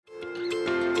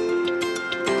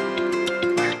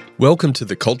Welcome to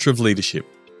the Culture of Leadership.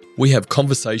 We have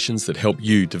conversations that help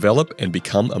you develop and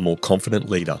become a more confident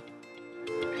leader.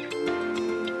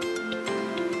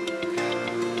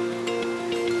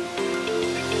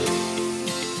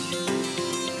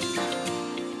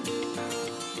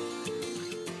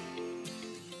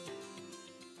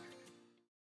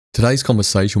 Today's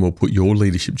conversation will put your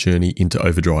leadership journey into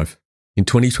overdrive. In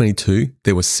 2022,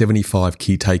 there were 75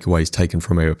 key takeaways taken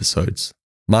from our episodes.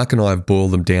 Mark and I have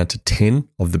boiled them down to 10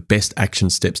 of the best action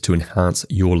steps to enhance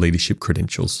your leadership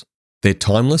credentials. They're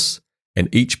timeless,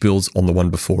 and each builds on the one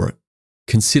before it.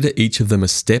 Consider each of them a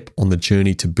step on the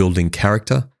journey to building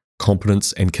character,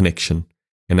 competence, and connection,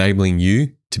 enabling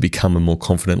you to become a more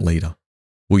confident leader.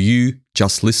 Will you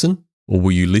just listen, or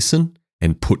will you listen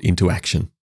and put into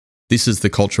action? This is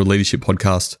the Culture of Leadership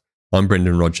podcast. I'm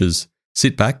Brendan Rogers.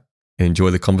 Sit back and enjoy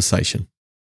the conversation.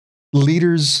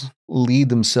 Leaders lead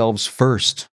themselves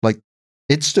first. Like,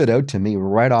 it stood out to me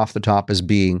right off the top as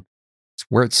being it's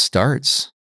where it starts.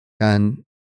 And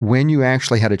when you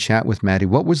actually had a chat with Maddie,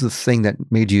 what was the thing that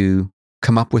made you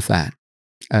come up with that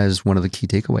as one of the key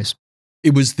takeaways?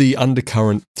 It was the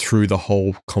undercurrent through the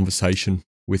whole conversation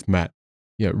with Matt.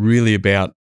 Really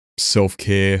about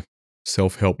self-care,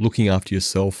 self-help, looking after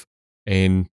yourself.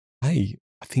 And hey,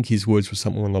 I think his words were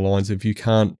something along the lines of, you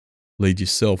can't lead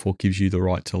yourself, what gives you the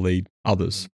right to lead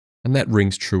others? And that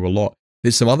rings true a lot.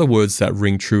 There's some other words that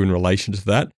ring true in relation to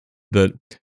that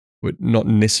we're not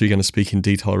necessarily going to speak in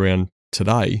detail around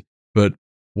today, but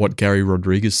what Gary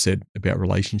Rodriguez said about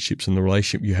relationships, and the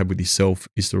relationship you have with yourself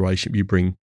is the relationship you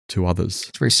bring to others.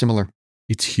 It's very similar.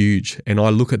 It's huge. And I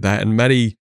look at that, and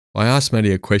I asked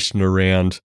Maddie a question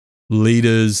around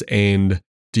leaders, and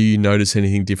do you notice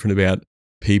anything different about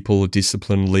people,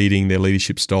 discipline, leading, their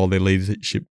leadership style, their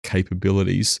leadership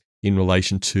capabilities in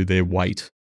relation to their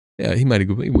weight? Yeah, he made a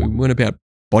good point. We weren't about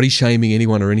body shaming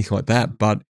anyone or anything like that,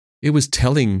 but it was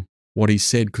telling what he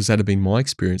said, because that had been my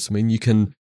experience. I mean, you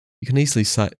can easily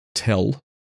tell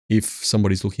if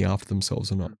somebody's looking after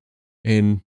themselves or not.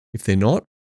 And if they're not,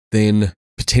 then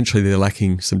potentially they're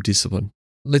lacking some discipline.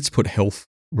 Let's put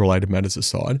health-related matters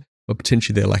aside, but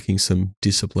potentially they're lacking some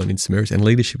discipline in some areas. And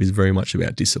leadership is very much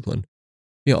about discipline.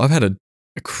 I've had a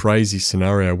crazy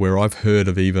scenario where I've heard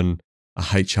of even a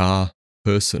HR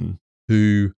person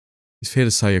who is, fair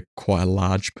to say, quite a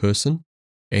large person,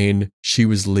 and she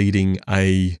was leading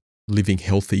a Living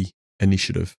Healthy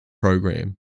initiative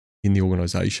program in the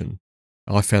organization.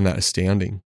 I found that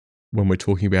astounding when we're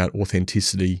talking about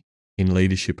authenticity in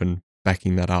leadership and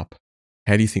backing that up.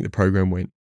 How do you think the program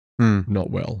went? Not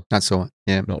well. Not so.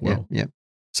 Yeah. Not well. Yeah.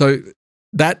 So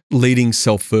that leading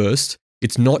self first,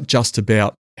 it's not just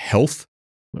about health.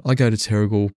 I go to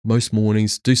Terrigal most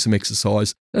mornings, do some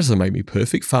exercise. That doesn't make me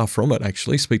perfect. Far from it,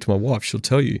 actually. Speak to my wife, she'll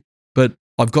tell you. But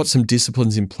I've got some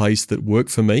disciplines in place that work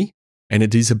for me. And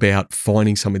it is about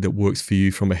finding something that works for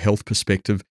you from a health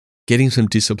perspective, getting some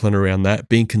discipline around that,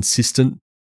 being consistent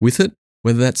with it,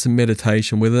 whether that's some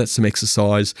meditation, whether that's some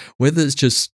exercise, whether it's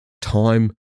just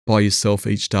time by yourself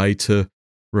each day to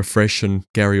refresh, and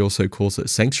Gary also calls it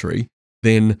sanctuary,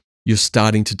 then you're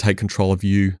starting to take control of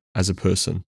you as a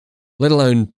person, let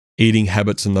alone eating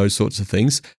habits and those sorts of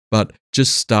things. But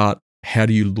just start, how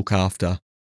do you look after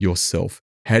yourself?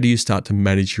 How do you start to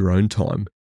manage your own time?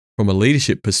 From a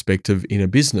leadership perspective in a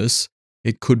business,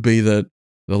 it could be that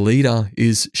the leader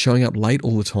is showing up late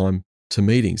all the time to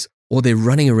meetings, or they're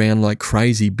running around like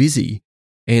crazy busy,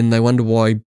 and they wonder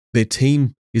why their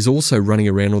team is also running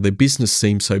around, or their business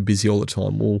seems so busy all the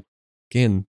time. Well,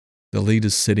 again, the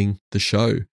leader's setting the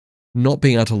show. Not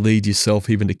being able to lead yourself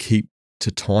even to keep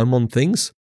to time on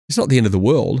things, it's not the end of the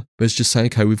world, but it's just saying,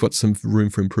 okay, we've got some room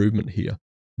for improvement here.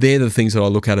 They're the things that I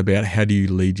look at about how do you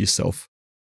lead yourself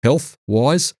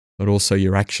health-wise, but also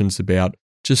your actions about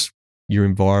just your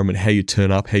environment, how you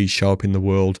turn up, how you show up in the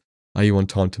world. Are you on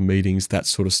time to meetings? That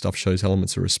sort of stuff shows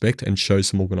elements of respect and shows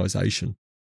some organization.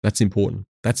 That's important.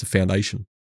 That's a foundation.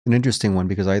 An interesting one,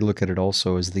 because I look at it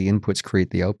also as the inputs create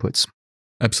the outputs.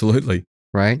 Absolutely.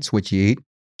 Right? It's what you eat.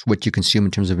 It's what you consume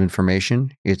in terms of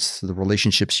information. It's the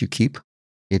relationships you keep.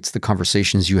 It's the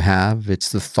conversations you have.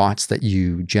 It's the thoughts that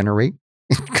you generate.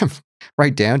 It comes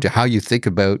right down to how you think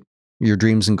about your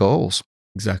dreams and goals.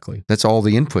 Exactly. That's all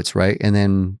the inputs, right? And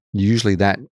then usually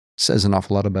that says an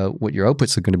awful lot about what your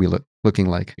outputs are going to be looking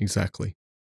like. Exactly.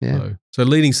 Yeah. So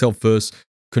leading self first,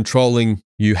 controlling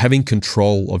you, having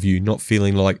control of you, not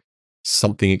feeling like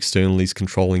something externally is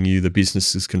controlling you, the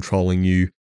business is controlling you,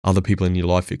 other people in your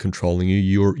life are controlling you.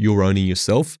 You're owning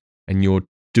yourself, and you're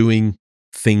doing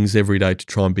things every day to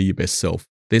try and be your best self.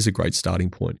 There's a great starting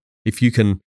point. If you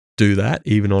can do that,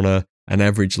 even on an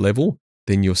average level,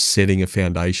 then you're setting a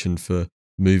foundation for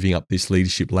moving up this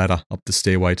leadership ladder, up the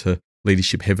stairway to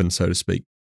leadership heaven, so to speak.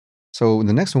 So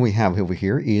the next one we have over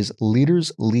here is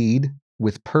leaders lead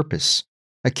with purpose.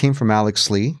 That came from Alex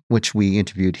Lee, which we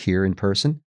interviewed here in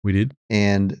person. We did.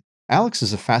 And Alex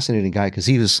is a fascinating guy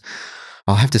because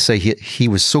I'll have to say, he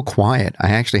was so quiet. I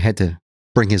actually had to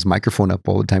bring his microphone up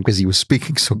all the time because he was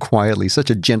speaking so quietly, such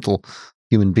a gentle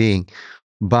human being.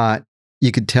 But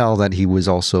you could tell that he was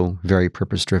also very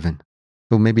purpose-driven.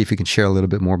 So maybe if you can share a little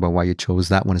bit more about why you chose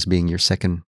that one as being your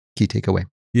second key takeaway.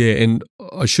 Yeah, and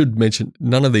I should mention,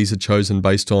 none of these are chosen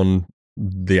based on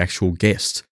the actual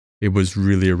guest. It was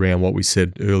really around what we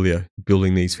said earlier,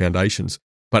 building these foundations.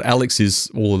 But Alex is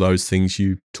all of those things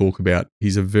you talk about.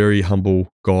 He's a very humble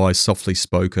guy, softly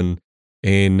spoken,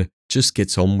 and just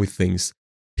gets on with things.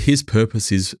 His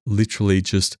purpose is literally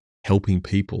just helping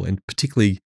people, and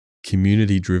particularly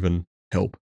community-driven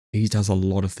help. He does a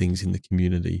lot of things in the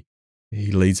community.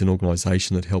 He leads an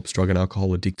organization that helps drug and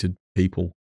alcohol addicted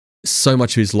people. So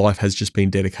much of his life has just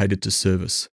been dedicated to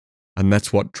service, and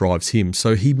that's what drives him.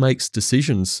 So he makes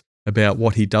decisions about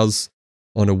what he does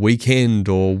on a weekend,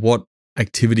 or what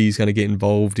activity he's going to get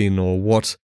involved in, or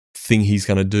what thing he's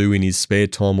going to do in his spare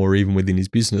time, or even within his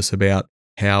business, about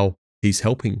how he's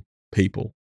helping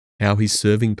people, how he's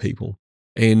serving people.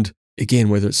 And again,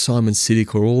 whether it's Simon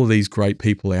Sinek or all of these great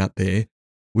people out there,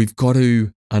 we've got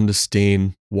to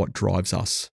understand what drives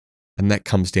us. And that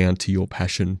comes down to your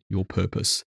passion, your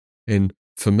purpose. And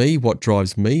for me, what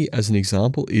drives me as an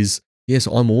example is, yes,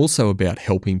 I'm also about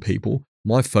helping people.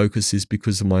 My focus is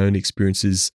because of my own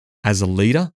experiences as a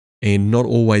leader and not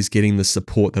always getting the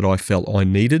support that I felt I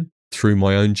needed through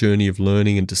my own journey of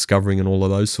learning and discovering and all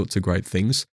of those sorts of great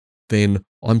things. Then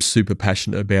I'm super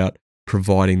passionate about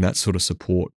providing that sort of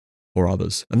support for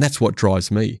others. And that's what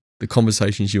drives me. The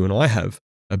conversations you and I have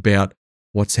about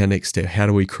what's our next step? How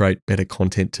do we create better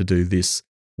content to do this?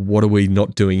 What are we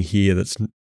not doing here that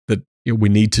we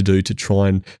need to do to try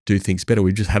and do things better?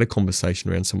 We've just had a conversation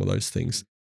around some of those things.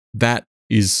 That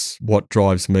is what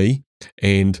drives me.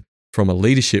 And from a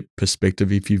leadership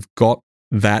perspective, if you've got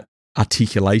that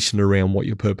articulation around what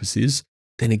your purpose is,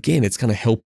 then again, it's going to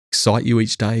help excite you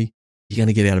each day. You're going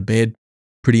to get out of bed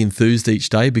pretty enthused each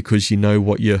day because you know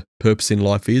what your purpose in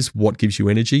life is, what gives you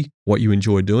energy, what you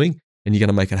enjoy doing, and you're going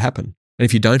to make it happen. And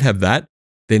if you don't have that,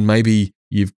 then maybe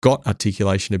you've got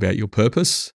articulation about your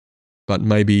purpose, but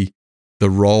maybe the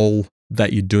role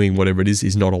that you're doing, whatever it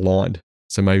is not aligned.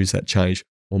 So maybe it's that change.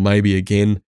 Or maybe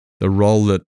again, the role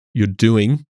that you're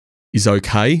doing is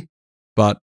okay,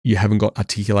 but you haven't got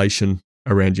articulation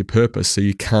around your purpose. So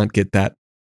you can't get that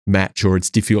match, or it's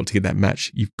difficult to get that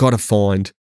match. You've got to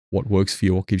find what works for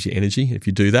you, what gives you energy. If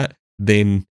you do that,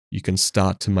 then you can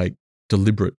start to make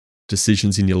deliberate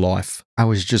decisions in your life. I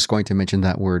was just going to mention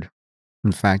that word.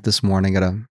 In fact, this morning at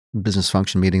a business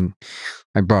function meeting,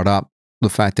 I brought up the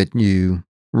fact that you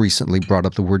recently brought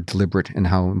up the word deliberate and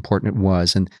how important it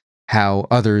was, and how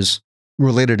others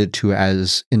related it to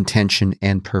as intention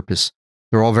and purpose.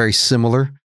 They're all very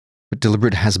similar, but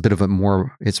deliberate has a bit of a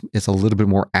more, it's a little bit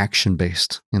more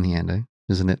action-based in the end,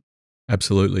 isn't it?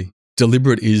 Absolutely.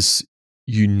 Deliberate is,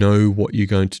 you know what you're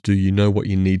going to do, you know what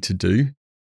you need to do,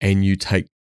 and you take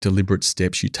deliberate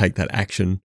steps, you take that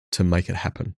action to make it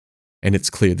happen. And it's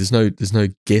clear. There's no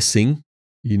guessing.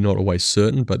 You're not always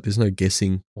certain, but there's no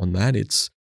guessing on that. It's,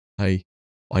 hey,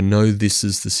 I know this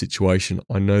is the situation.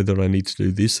 I know that I need to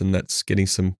do this, and that's getting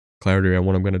some clarity around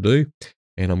what I'm going to do,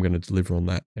 and I'm going to deliver on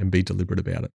that and be deliberate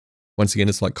about it. Once again,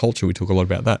 it's like culture. We talk a lot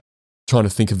about that. Trying to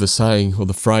think of the saying or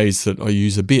the phrase that I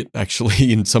use a bit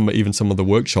actually in some of the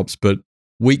workshops, but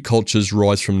weak cultures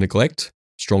rise from neglect.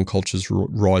 Strong cultures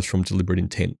rise from deliberate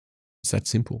intent. It's that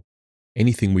simple.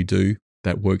 Anything we do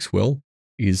that works well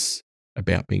is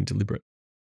about being deliberate.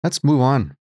 Let's move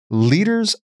on.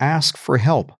 Leaders ask for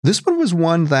help. This one was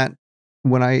one that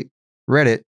when I read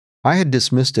it, I had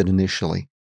dismissed it initially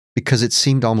because it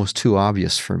seemed almost too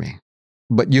obvious for me.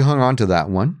 But you hung on to that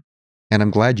one, and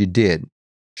I'm glad you did.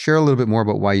 Share a little bit more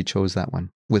about why you chose that one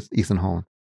with Ethan Holland.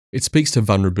 It speaks to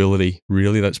vulnerability,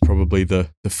 really. That's probably the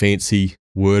fancy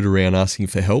word around asking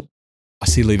for help. I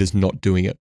see leaders not doing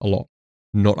it a lot,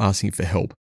 not asking for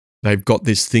help. They've got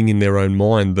this thing in their own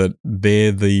mind that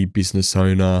they're the business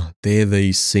owner, they're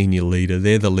the senior leader,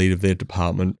 they're the leader of their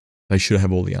department. They should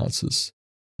have all the answers.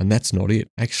 And that's not it.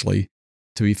 Actually,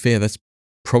 to be fair, that's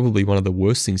probably one of the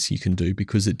worst things you can do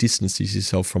because it distances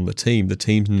yourself from the team. The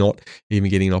team's not even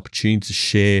getting an opportunity to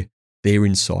share their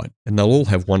insight. And they'll all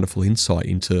have wonderful insight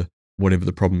into whatever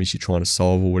the problem is you're trying to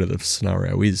solve or whatever the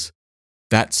scenario is.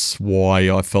 That's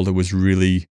why I felt it was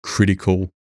really critical.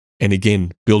 And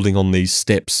again, building on these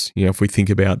steps, if we think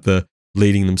about the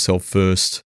leading themselves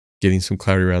first, getting some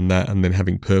clarity around that and then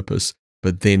having purpose,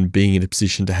 but then being in a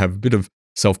position to have a bit of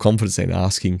self-confidence and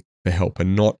asking for help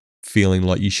and not feeling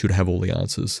like you should have all the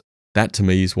answers. That to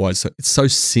me is why it's so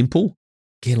simple.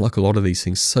 Again, like a lot of these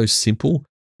things, so simple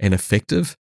and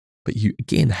effective, but you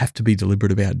again have to be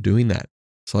deliberate about doing that.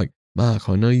 It's like, Mark,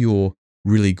 I know you're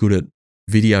really good at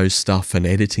video stuff and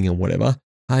editing and whatever.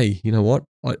 Hey, you know what?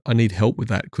 I need help with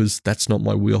that because that's not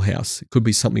my wheelhouse. It could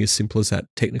be something as simple as that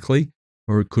technically,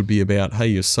 or it could be about, hey,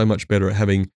 you're so much better at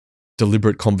having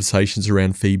deliberate conversations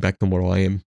around feedback than what I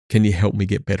am. Can you help me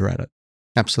get better at it?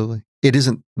 Absolutely. It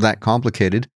isn't that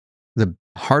complicated. The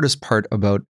hardest part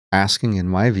about asking, in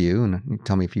my view, and you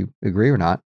tell me if you agree or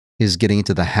not, is getting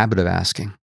into the habit of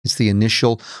asking. It's the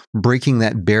initial breaking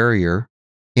that barrier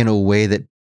in a way that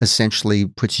essentially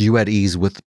puts you at ease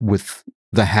with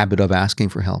the habit of asking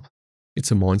for help.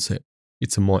 It's a mindset.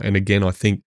 And again, I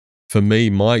think for me,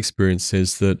 my experience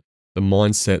says that the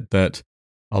mindset that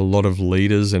a lot of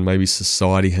leaders and maybe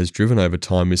society has driven over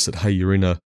time is that, hey, you're in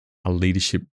a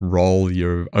leadership role,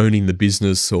 you're owning the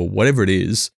business or whatever it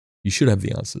is, you should have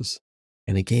the answers.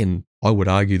 And again, I would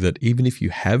argue that even if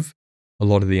you have a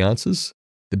lot of the answers,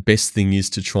 the best thing is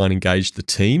to try and engage the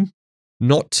team,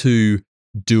 not to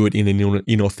do it in an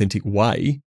inauthentic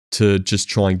way, to just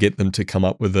try and get them to come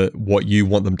up with what you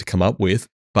want them to come up with,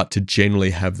 but to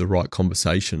generally have the right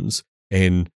conversations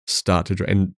and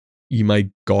and you may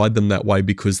guide them that way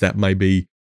because that may be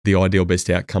the ideal best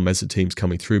outcome as the team's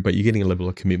coming through, but you're getting a level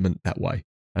of commitment that way,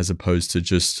 as opposed to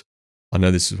just, I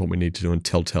know this is what we need to do and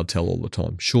tell all the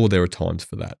time. Sure, there are times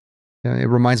for that. Yeah, it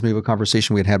reminds me of a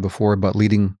conversation we had before about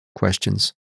leading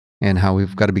questions and how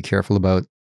we've got to be careful about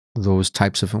those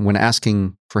types of, when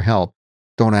asking for help,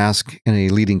 don't ask in a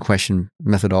leading question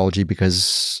methodology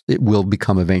because it will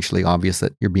become eventually obvious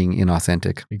that you're being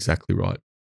inauthentic. Exactly right.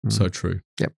 So true.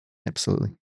 Yep,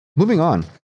 absolutely. Moving on,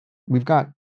 we've got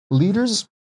leaders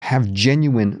have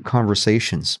genuine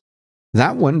conversations.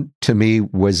 That one, to me,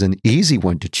 was an easy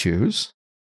one to choose,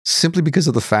 simply because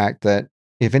of the fact that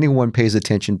if anyone pays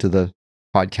attention to the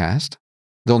podcast,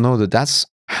 they'll know that that's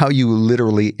how you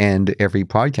literally end every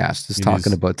podcast, is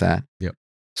talking about that. Yep.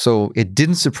 So it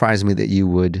didn't surprise me that you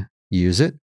would use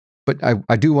it, but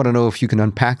I do want to know if you can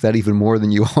unpack that even more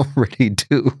than you already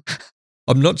do.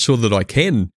 I'm not sure that I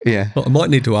can. Yeah. I might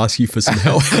need to ask you for some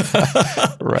help.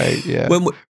 Right, yeah.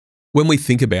 When we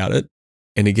think about it,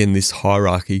 and again, this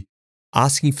hierarchy,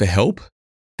 asking for help,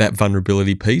 that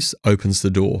vulnerability piece opens the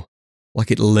door.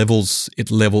 Like it levels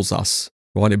us,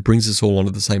 right? It brings us all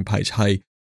onto the same page. Hey,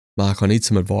 Mark, I need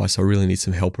some advice. I really need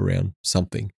some help around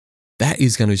something. That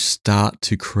is going to start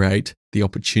to create the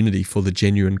opportunity for the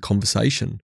genuine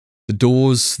conversation. The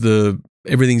doors,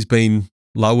 everything's been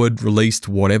lowered, released,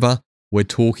 whatever. We're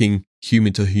talking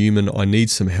human to human. I need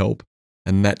some help.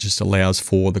 And that just allows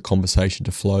for the conversation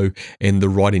to flow and the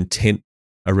right intent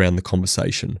around the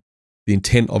conversation. The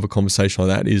intent of a conversation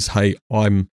like that is, hey,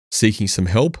 I'm seeking some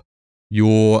help.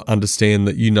 You understand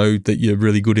that you know that you're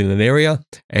really good in an area,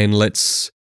 and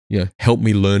let's help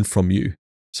me learn from you.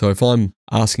 So if I'm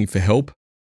asking for help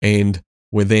and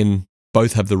we then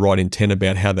both have the right intent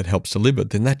about how that helps deliver,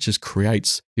 then that just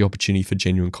creates the opportunity for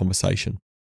genuine conversation.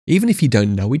 Even if you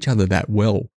don't know each other that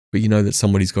well, but you know that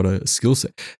somebody's got a skill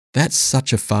set, that's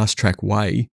such a fast track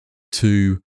way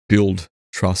to build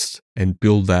trust and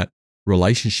build that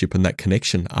relationship and that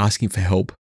connection, asking for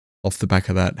help off the back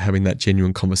of that, having that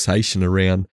genuine conversation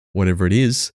around whatever it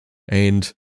is. And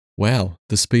wow,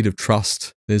 the speed of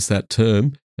trust, there's that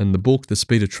term. And the book, The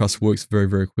Speed of Trust, works very,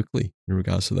 very quickly in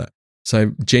regards to that.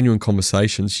 So genuine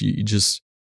conversations, you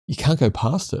can't go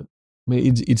past it. I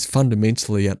mean, it's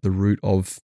fundamentally at the root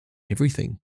of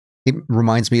everything. It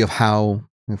reminds me of how,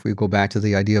 if we go back to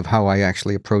the idea of how I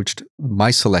actually approached my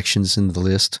selections in the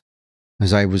list,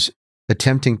 as I was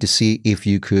attempting to see if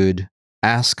you could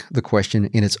ask the question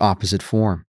in its opposite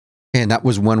form. And that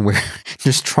was one where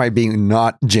just try being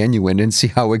not genuine and see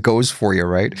how it goes for you,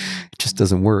 right? It just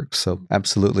doesn't work. So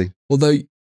absolutely. Although,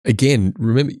 again,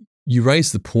 remember, you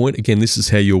raised the point, again, this is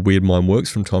how your weird mind works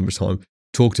from time to time,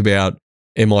 talked about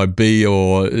MIB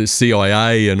or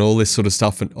CIA and all this sort of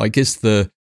stuff. And I guess the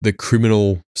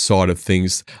criminal side of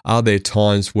things, are there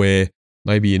times where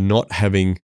maybe you're not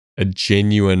having a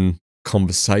genuine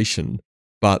conversation,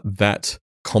 but that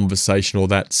conversation or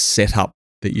that setup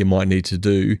that you might need to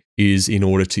do is in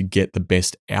order to get the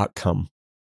best outcome?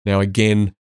 Now,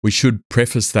 again, we should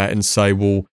preface that and say,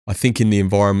 well, I think in the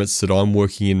environments that I'm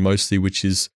working in mostly, which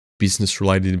is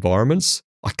business-related environments,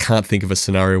 I can't think of a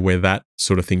scenario where that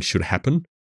sort of thing should happen.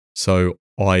 So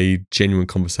genuine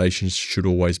conversations should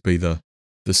always be the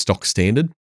stock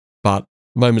standard. But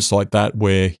moments like that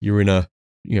where you're in a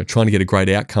trying to get a great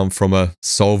outcome from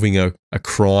solving a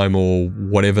crime or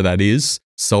whatever that is,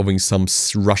 solving some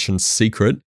Russian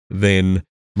secret, then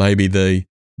maybe the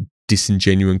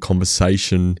disingenuine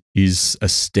conversation is a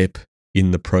step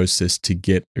in the process to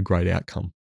get a great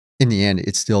outcome. In the end,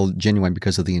 it's still genuine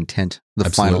because of the intent, the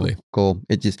Absolutely. final goal.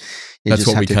 That's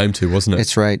what we came to, wasn't it?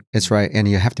 It's right. It's right. And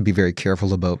you have to be very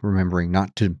careful about remembering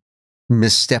not to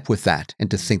misstep with that and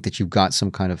to think that you've got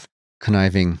some kind of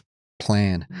conniving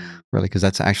plan, really, because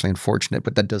that's actually unfortunate,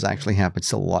 but that does actually happen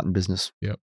still a lot in business.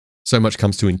 Yep. So much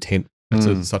comes to intent.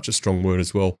 That's such a strong word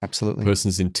as well. Absolutely. A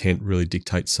person's intent really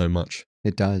dictates so much.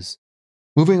 It does.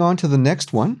 Moving on to the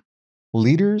next one,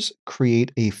 leaders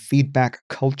create a feedback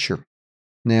culture.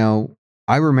 Now,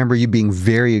 I remember you being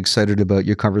very excited about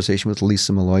your conversation with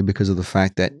Lisa Malloy because of the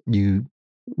fact that you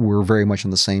were very much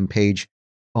on the same page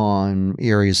on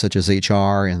areas such as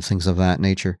HR and things of that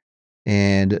nature.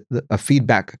 And a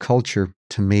feedback culture,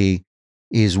 to me,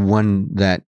 is one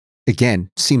that, again,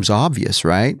 seems obvious,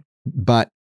 right? But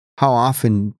how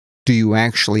often do you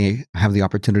actually have the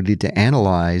opportunity to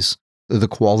analyze the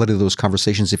quality of those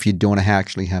conversations if you don't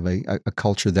actually have a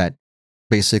culture that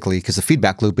basically, because the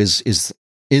feedback loop is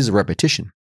a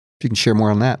repetition. If you can share more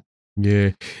on that.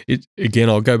 Yeah. Again,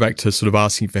 I'll go back to sort of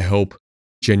asking for help,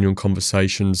 genuine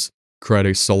conversations, create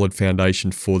a solid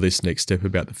foundation for this next step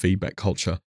about the feedback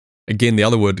culture. Again, the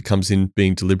other word that comes in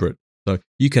being deliberate. So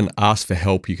you can ask for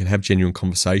help, you can have genuine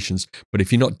conversations, but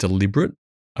if you're not deliberate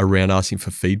around asking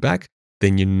for feedback,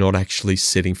 then you're not actually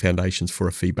setting foundations for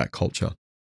a feedback culture.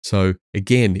 So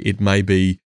again, it may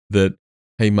be that,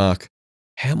 hey, Mark,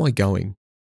 how am I going?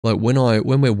 Like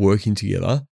when we're working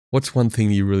together, what's one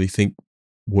thing you really think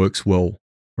works well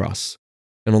for us?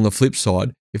 And on the flip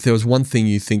side, if there was one thing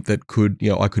you think that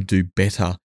I could do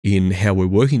better in how we're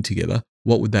working together,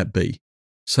 what would that be?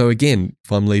 So again,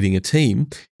 if I'm leading a team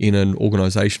in an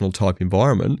organizational type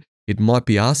environment, it might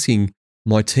be asking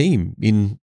my team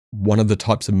in one of the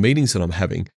types of meetings that I'm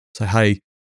having, say, hey,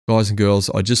 guys and girls,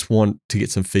 I just want to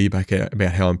get some feedback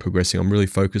about how I'm progressing. I'm really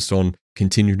focused on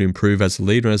continuing to improve as a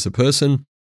leader and as a person.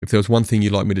 If there was one thing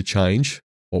you'd like me to change,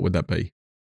 what would that be?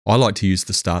 I like to use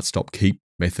the start, stop, keep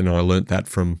method, and I learned that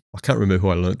from, I can't remember who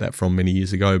I learned that from many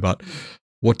years ago, but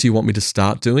what do you want me to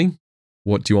start doing?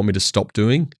 What do you want me to stop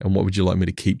doing? And what would you like me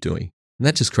to keep doing? And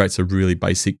that just creates a really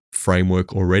basic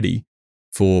framework already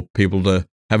for people to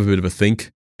have a bit of a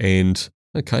think and,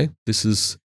 okay,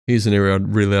 here's an area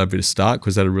I'd really love you to start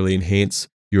because that'll really enhance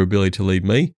your ability to lead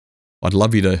me. I'd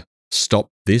love you to stop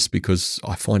this because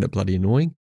I find it bloody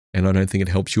annoying and I don't think it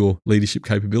helps your leadership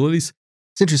capabilities.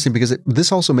 It's interesting because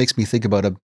this also makes me think about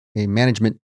a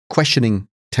management questioning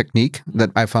technique that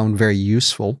I found very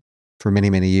useful for many,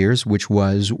 many years, which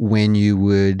was when you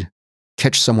would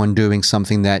catch someone doing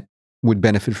something that would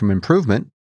benefit from improvement,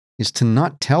 is to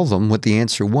not tell them what the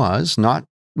answer was, not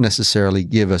necessarily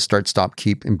give a start, stop,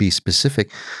 keep and be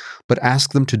specific, but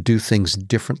ask them to do things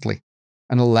differently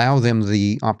and allow them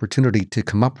the opportunity to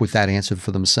come up with that answer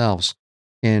for themselves.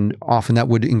 And often that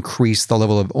would increase the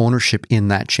level of ownership in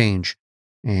that change.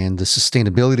 And the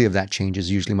sustainability of that change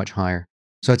is usually much higher.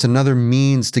 So it's another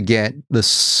means to get the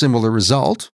similar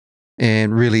result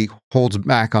and really holds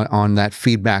back on that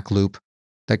feedback loop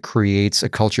that creates a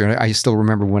culture. And I still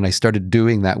remember when I started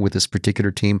doing that with this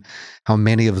particular team, how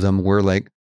many of them were like,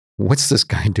 what's this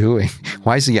guy doing?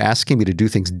 Why is he asking me to do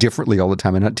things differently all the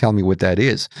time and not telling me what that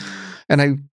is? And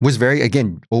I was very,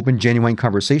 again, open, genuine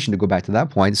conversation to go back to that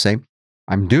point and say,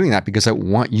 I'm doing that because I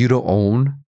want you to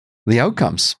own the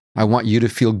outcomes. I want you to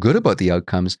feel good about the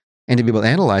outcomes and to be able to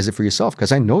analyze it for yourself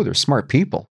because I know they're smart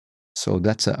people. So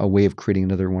that's a way of creating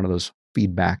another one of those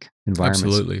feedback environments.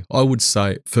 Absolutely. I would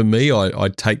say for me,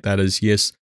 I'd take that as,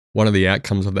 yes, one of the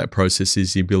outcomes of that process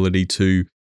is the ability to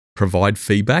provide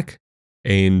feedback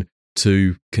and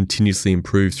to continuously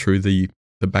improve through the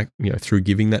back, through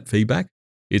giving that feedback.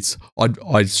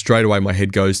 I straight away, my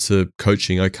head goes to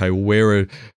coaching. Okay, well,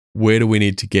 where do we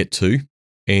need to get to?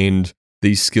 And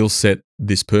the skill set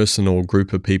this person or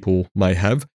group of people may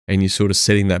have, and you're sort of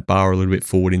setting that bar a little bit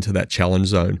forward into that challenge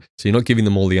zone. So you're not giving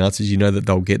them all the answers. You know that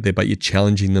they'll get there, but you're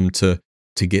challenging them to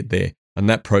get there. And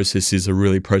that process is a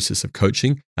really process of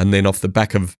coaching. And then off the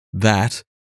back of that,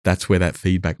 that's where that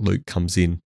feedback loop comes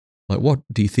in. Like, what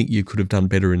do you think you could have done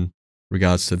better in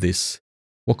regards to this?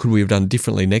 What could we have done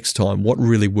differently next time? What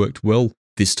really worked well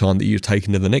this time that you're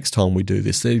taking to the next time we do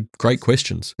this? They're great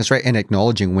questions. That's right. And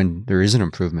acknowledging when there is an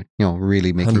improvement,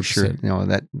 really making 100%. sure,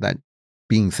 that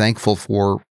being thankful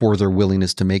for their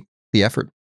willingness to make the effort.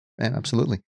 Yeah,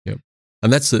 absolutely. Yep.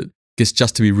 And that's it. I guess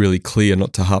just to be really clear,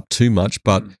 not to harp too much,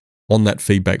 but on that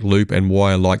feedback loop and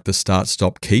why I like the start,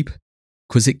 stop, keep,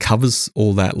 because it covers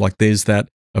all that. Like there's that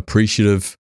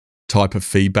appreciative type of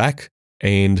feedback,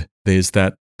 and there's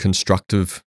that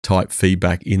constructive type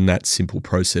feedback in that simple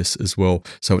process as well.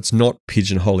 So it's not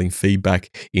pigeonholing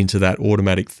feedback into that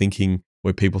automatic thinking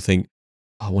where people think,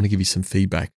 I want to give you some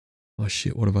feedback. Oh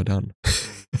shit, what have I done?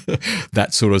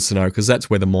 That sort of scenario, because that's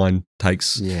where the mind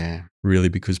takes really,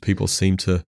 because people seem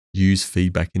to use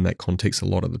feedback in that context a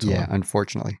lot of the time. Yeah,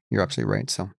 unfortunately. You're absolutely right.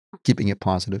 So keeping it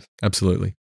positive.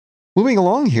 Absolutely. Moving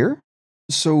along here.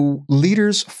 So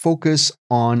leaders focus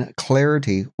on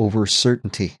clarity over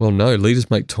certainty. Well, no, leaders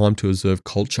make time to observe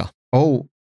culture. Oh,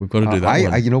 we've got to do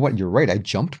that one. You know what? You're right. I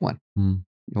jumped one.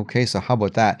 Okay, so how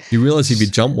about that? You realize if you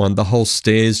jump one, the whole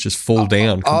stairs just fall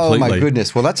down completely. Oh my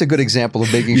goodness. Well, that's a good example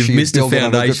of making You've sure missed a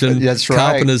foundation. That's right.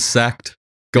 Carpenter's sacked.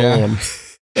 Gone.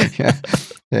 Yeah.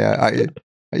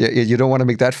 You don't want to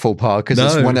make that faux pas because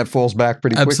it's one that falls back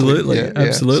pretty quickly.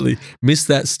 Absolutely. Miss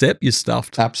that step, you're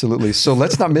stuffed. Absolutely. So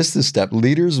let's not miss this step.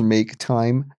 Leaders make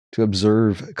time to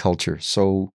observe culture.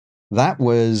 So that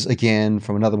was, again,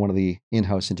 from another one of the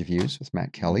in-house interviews with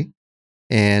Matt Kelly.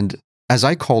 And as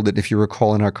I called it, if you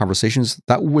recall in our conversations,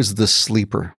 that was the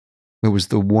sleeper. It was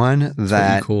the one that... That's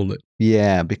what you called it.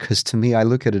 Yeah, because to me, I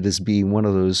look at it as being one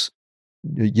of those,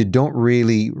 you don't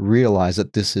really realize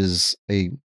that this is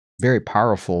a very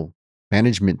powerful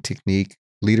management technique,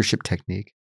 leadership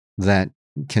technique that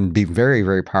can be very,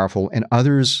 very powerful. And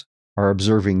others are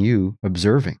observing.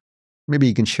 Maybe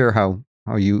you can share how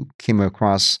you came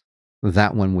across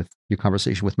that one with your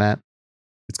conversation with Matt.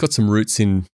 It's got some roots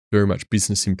in very much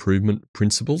business improvement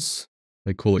principles.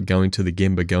 They call it going to the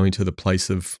Gemba, going to the place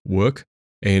of work,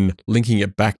 and linking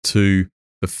it back to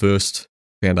the first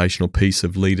foundational piece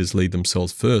of leaders lead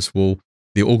themselves first. Well,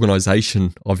 the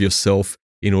organization of yourself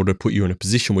in order to put you in a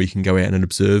position where you can go out and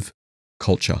observe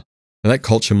culture. And that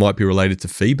culture might be related to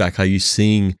feedback. Are you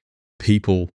seeing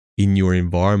people in your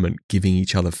environment giving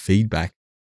each other feedback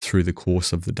through the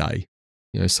course of the day?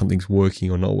 You know, something's working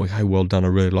or not. Hey, well done. I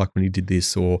really like when you did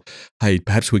this. Or, hey,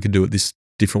 perhaps we could do it this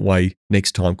different way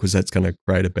next time because that's going to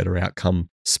create a better outcome,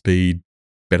 speed,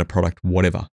 better product,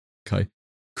 whatever. Okay.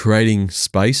 Creating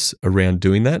space around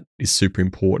doing that is super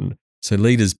important. So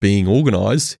leaders being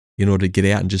organized in order to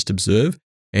get out and just observe.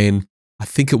 And I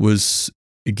think it was,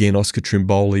 again, Oscar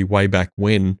Trimboli way back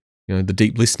when, you know, the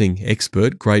deep listening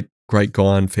expert, great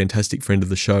guy and fantastic friend of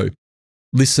the show.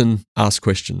 Listen, ask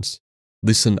questions.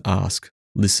 Listen, ask.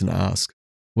 Listen, ask.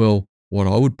 Well, what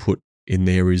I would put in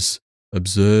there is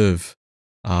observe,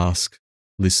 ask,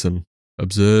 listen.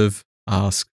 Observe,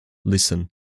 ask, listen.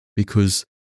 Because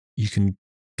you can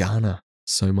garner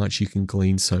so much, you can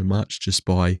glean so much just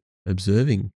by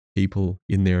observing people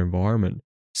in their environment,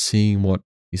 seeing what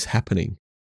is happening.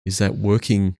 Is that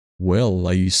working well?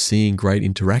 Are you seeing great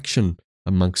interaction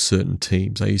amongst certain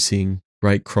teams? Are you seeing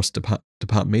great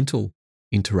cross-departmental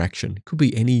interaction? It could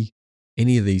be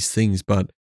any of these things,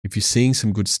 but if you're seeing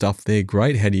some good stuff there,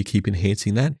 great. How do you keep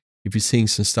enhancing that? If you're seeing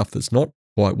some stuff that's not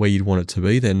quite where you'd want it to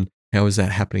be, then how is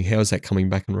that happening? How is that coming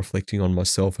back and reflecting on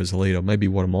myself as a leader? Maybe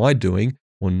what am I doing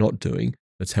or not doing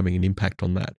that's having an impact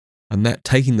on that? And that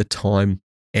taking the time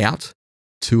out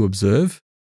to observe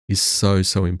is so,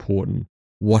 so important.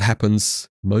 What happens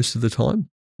most of the time?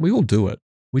 We all do it.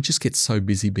 We just get so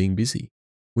busy being busy.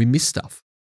 We miss stuff.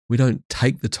 We don't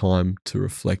take the time to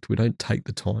reflect. We don't take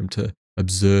the time to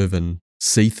observe and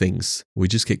see things. We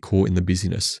just get caught in the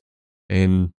busyness.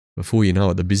 And before you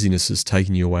know it, the busyness is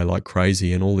taking you away like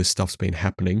crazy and all this stuff's been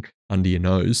happening under your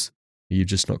nose. You've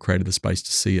just not created the space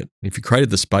to see it. If you created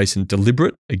the space and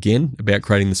deliberate, again, about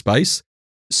creating the space,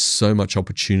 so much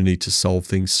opportunity to solve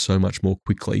things so much more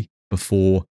quickly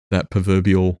before that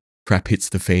proverbial crap hits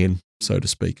the fan, so to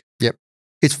speak. Yep.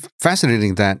 It's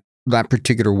fascinating that that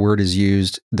particular word is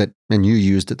used, and you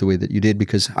used it the way that you did,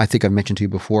 because I think I've mentioned to you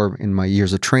before in my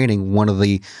years of training, one of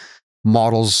the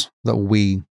models that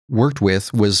we worked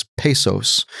with was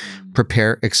PESOS,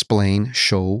 prepare, explain,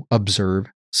 show, observe,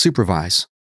 supervise,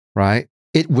 right?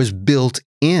 It was built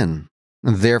in.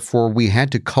 And therefore, we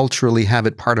had to culturally have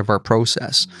it part of our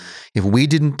process. If we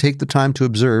didn't take the time to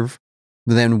observe,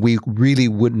 then we really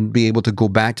wouldn't be able to go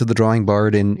back to the drawing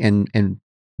board and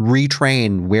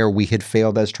retrain where we had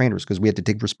failed as trainers, because we had to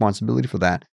take responsibility for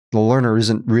that. The learner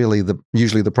isn't really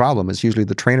usually the problem. It's usually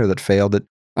the trainer that failed at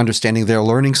understanding their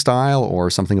learning style or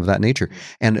something of that nature.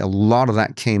 And a lot of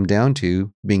that came down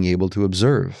to being able to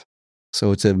observe.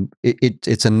 So it's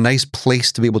a nice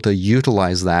place to be able to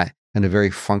utilize that in a very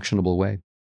functionable way.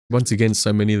 Once again,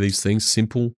 so many of these things,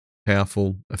 simple,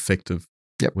 powerful, effective,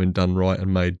 when done right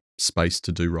and made space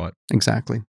to do right.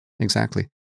 Exactly.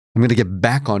 I'm going to get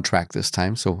back on track this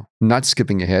time, so not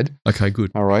skipping ahead. Okay,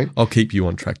 good. All right. I'll keep you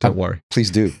on track. Don't worry.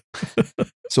 Please do.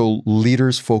 So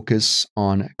leaders focus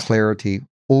on clarity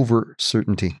over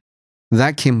certainty.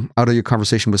 That came out of your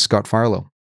conversation with Scott Farlow.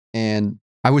 And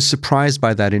I was surprised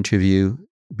by that interview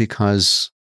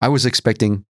because I was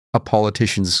expecting a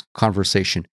politician's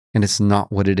conversation, and it's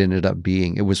not what it ended up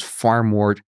being. It was far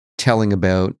more telling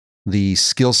about the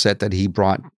skill set that he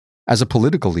brought as a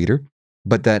political leader,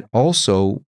 but that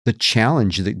also the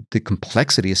challenge, the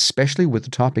complexity, especially with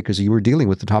the topic, because you were dealing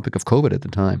with the topic of COVID at the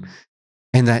time.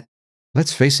 And that,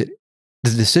 let's face it, the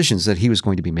decisions that he was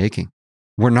going to be making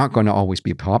were not going to always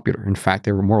be popular. In fact,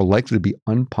 they were more likely to be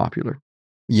unpopular.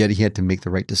 Yet he had to make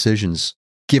the right decisions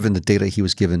given the data he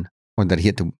was given or that he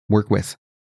had to work with.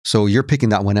 So you're picking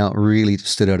that one out, really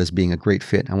stood out as being a great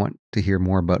fit. I want to hear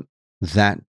more about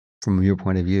that from your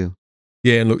point of view.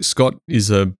 Yeah, and look, Scott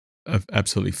is a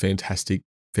absolutely fantastic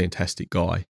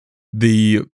guy.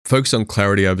 The focus on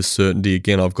clarity over certainty,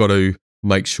 again, I've got to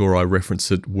make sure I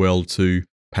reference it well to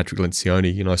Patrick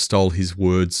Lencioni. I stole his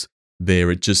words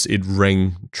there. It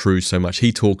rang true so much.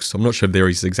 He talks, I'm not sure if they're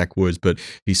his exact words, but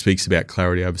he speaks about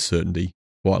clarity over certainty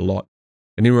quite a lot.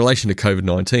 And in relation to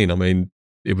COVID-19, I mean,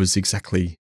 it was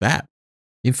exactly that.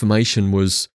 Information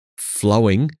was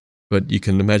flowing, but you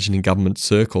can imagine in government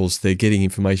circles, they're getting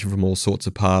information from all sorts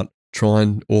of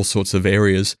all sorts of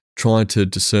areas, trying to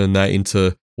discern that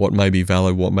into what may be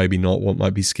valid, what may be not, what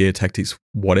might be scare tactics,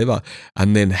 whatever.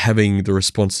 And then having the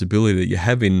responsibility that you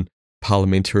have in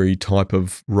parliamentary type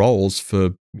of roles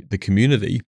for the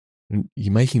community, and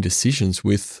you're making decisions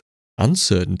with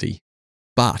uncertainty.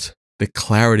 But the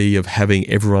clarity of having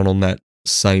everyone on that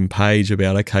same page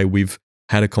about, okay, we've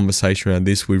had a conversation around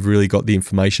this, we've really got the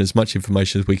information, as much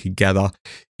information as we could gather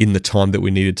in the time that we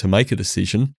needed to make a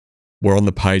decision. We're on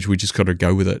the page, we just got to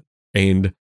go with it.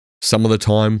 And some of the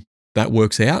time that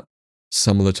works out,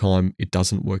 some of the time it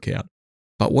doesn't work out.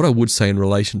 But what I would say in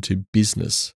relation to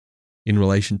business, in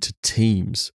relation to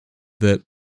teams, that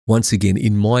once again,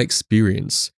 in my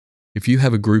experience, if you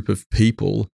have a group of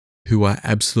people who are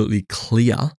absolutely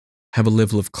clear, have a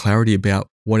level of clarity about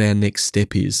what our next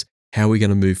step is, how we're going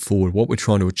to move forward, what we're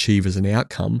trying to achieve as an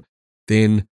outcome,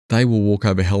 then they will walk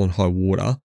over hell and high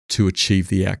water to achieve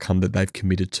the outcome that they've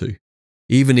committed to.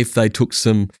 Even if they took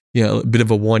some, a bit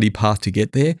of a windy path to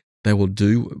get there, they will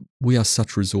do. We are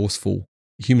such resourceful.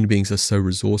 Human beings are so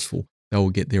resourceful. They will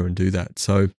get there and do that.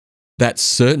 So that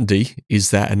certainty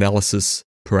is that analysis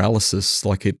paralysis.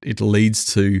 Like it leads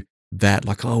to that,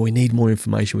 like, oh, we need more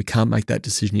information. We can't make that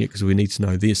decision yet because we need to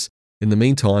know this. In the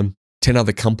meantime, 10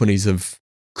 other companies have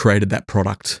created that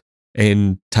product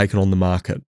and taken on the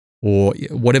market, or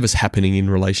whatever's happening in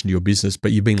relation to your business,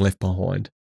 but you've been left behind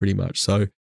pretty much. So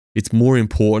it's more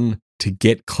important to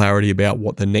get clarity about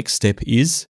what the next step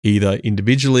is, either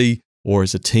individually or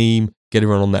as a team, get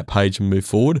everyone on that page and move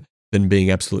forward, than being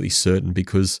absolutely certain.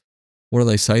 Because what do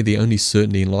they say? The only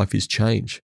certainty in life is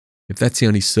change. If that's the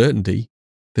only certainty,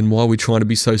 then why are we trying to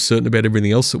be so certain about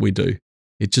everything else that we do?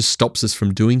 It just stops us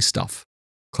from doing stuff.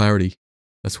 Clarity,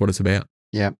 that's what it's about.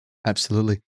 Yeah,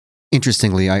 absolutely.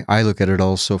 Interestingly, I look at it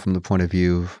also from the point of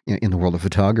view in the world of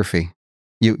photography.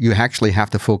 You actually have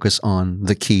to focus on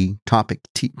the key topic,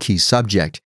 key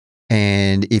subject.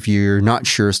 And if you're not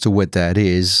sure as to what that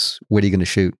is, what are you going to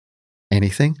shoot?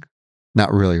 Anything?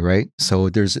 Not really, right? So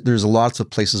there's lots of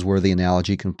places where the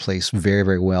analogy can place very,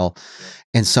 very well.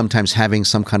 And sometimes having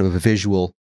some kind of a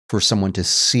visual for someone to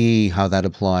see how that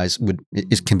applies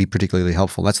can be particularly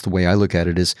helpful. That's the way I look at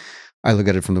it. Is I look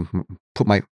at it from put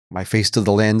my face to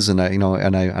the lens, and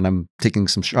I'm taking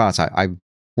some shots. I'm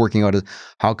working out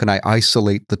how can I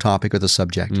isolate the topic or the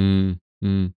subject.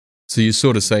 So you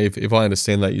sort of say, if I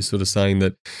understand that, you're sort of saying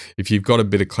that if you've got a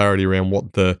bit of clarity around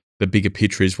what the bigger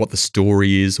picture is, what the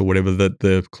story is, or whatever that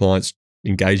the client's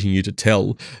engaging you to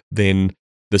tell, then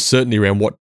the certainty around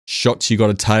what shots you got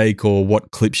to take or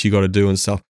what clips you got to do and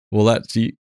stuff, well, that's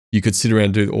you could sit around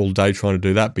and do all day trying to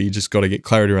do that, but you just got to get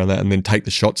clarity around that and then take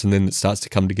the shots, and then it starts to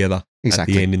come together at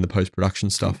the end in the post-production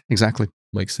stuff. Exactly.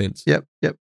 Makes sense. Yep.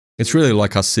 It's really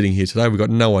like us sitting here today. We've got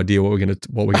no idea what we're going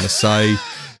to say.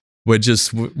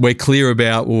 We're clear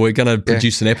about, well, we're going to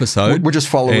produce an episode. We're just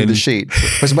following the sheet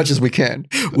as much as we can.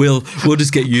 We'll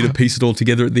just get you to piece it all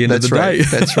together at the end of the day.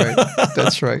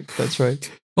 That's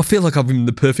right. I feel like I'm in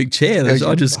the perfect chair.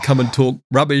 I just come and talk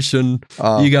rubbish, and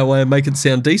you go away and make it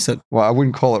sound decent. Well, I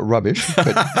wouldn't call it rubbish,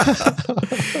 but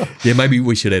yeah, maybe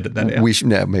we should edit that out. We should,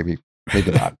 maybe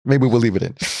not. Maybe we'll leave it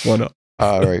in. Why not?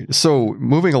 All right. So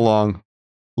moving along,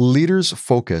 leaders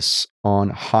focus on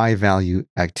high value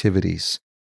activities.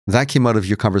 That came out of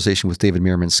your conversation with David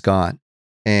Meerman Scott.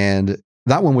 And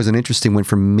that one was an interesting one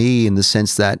for me in the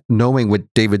sense that knowing what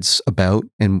David's about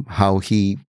and how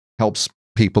he helps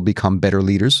people become better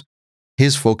leaders,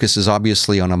 his focus is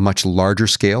obviously on a much larger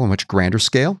scale, a much grander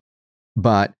scale.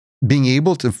 But being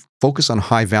able to focus on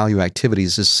high value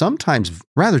activities is sometimes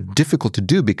rather difficult to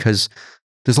do because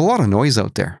there's a lot of noise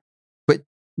out there. But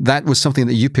that was something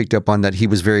that you picked up on that he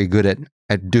was very good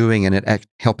at doing and at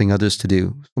helping others to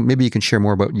do. So maybe you can share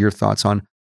more about your thoughts on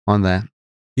that.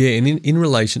 Yeah, and in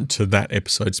relation to that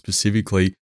episode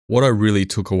specifically, what I really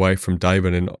took away from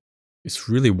David, and it's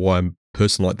really why a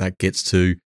person like that gets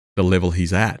to the level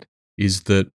he's at, is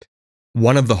that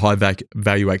one of the high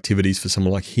value activities for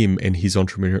someone like him and his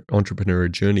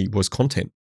entrepreneurial journey was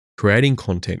content, creating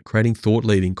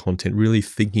thought-leading content, really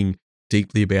thinking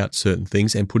deeply about certain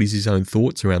things and putting his own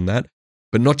thoughts around that,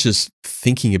 but not just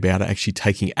thinking about it, actually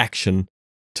taking action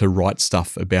to write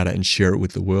stuff about it and share it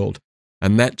with the world.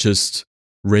 And that just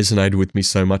resonated with me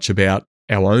so much about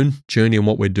our own journey and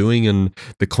what we're doing and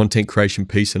the content creation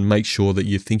piece, and make sure that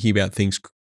you're thinking about things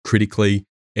critically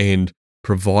and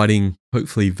providing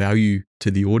hopefully value to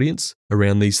the audience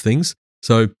around these things.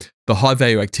 So the high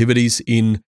value activities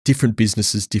in different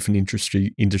businesses, different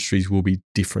industries will be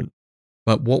different.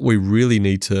 But what we really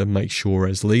need to make sure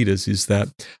as leaders is that,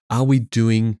 are we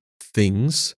doing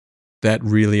things that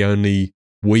really only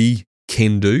we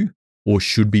can do or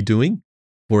should be doing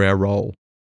for our role?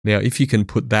 Now, if you can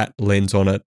put that lens on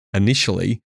it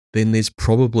initially, then there's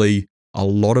probably a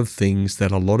lot of things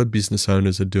that a lot of business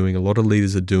owners are doing, a lot of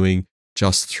leaders are doing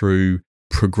just through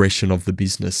progression of the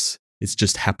business. It's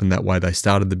just happened that way. They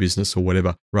started the business or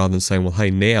whatever, rather than saying, well,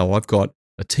 hey, now I've got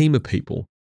a team of people.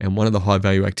 And one of the high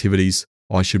value activities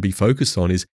I should be focused on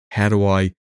is, how do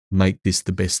I make this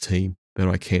the best team that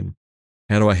I can?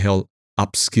 How do I help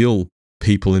upskill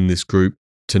people in this group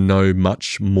to know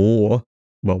much more?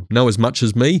 Well, know as much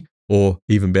as me, or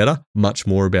even better, much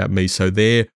more about me. So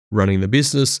they're running the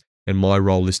business, and my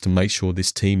role is to make sure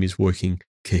this team is working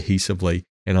cohesively,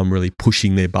 and I'm really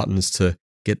pushing their buttons to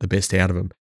get the best out of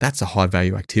them. That's a high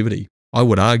value activity. I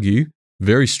would argue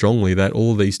very strongly that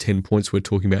all of these 10 points we're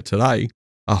talking about today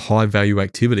are high value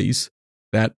activities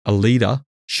that a leader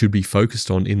should be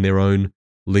focused on in their own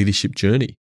leadership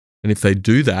journey. And if they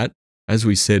do that, as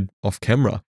we said off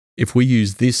camera, if we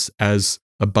use this as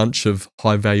a bunch of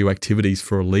high value activities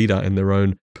for a leader and their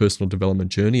own personal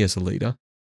development journey as a leader,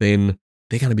 then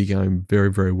they're going to be going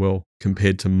very, very well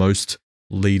compared to most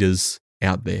leaders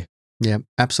out there. Yeah,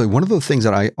 absolutely. One of the things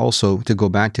that I also, to go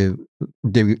back to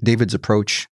David's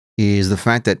approach, is the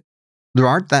fact that there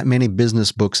aren't that many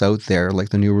business books out there like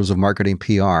The New Rules of Marketing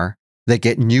PR that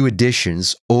get new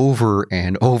editions over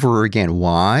and over again.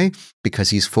 Why?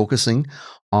 Because he's focusing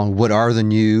on what are the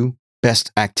new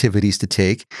best activities to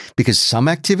take, because some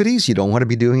activities you don't want to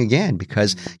be doing again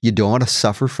because you don't want to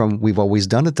suffer from we've always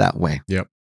done it that way. Yep.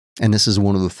 And this is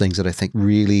one of the things that I think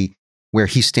really where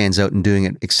he stands out and doing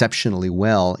it exceptionally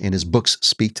well, and his books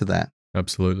speak to that.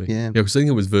 Absolutely. Yeah. Because I think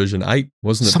it was version 8,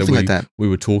 wasn't it? Something like that. We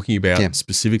were talking about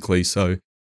specifically. So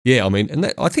yeah, I mean,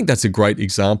 and I think that's a great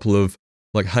example of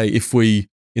like, hey, if we,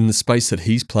 in the space that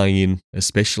he's playing in,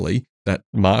 especially that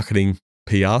marketing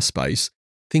PR space,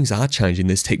 things are changing.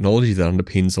 There's technology that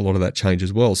underpins a lot of that change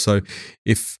as well. So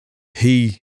if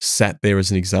he sat there as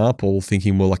an example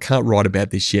thinking, well, I can't write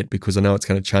about this yet because I know it's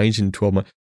going to change in 12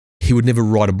 months, he would never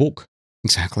write a book.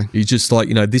 Exactly. He's just like,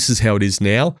 this is how it is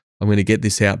now. I'm going to get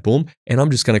this out, boom, and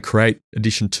I'm just going to create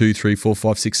edition 2, 3, 4,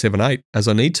 5, 6, 7, 8 as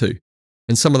I need to.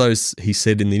 And some of those, he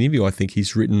said in the interview, I think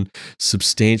he's written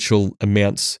substantial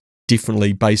amounts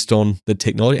differently based on the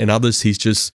technology, and others he's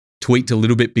just tweaked a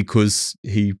little bit because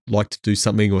he liked to do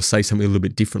something or say something a little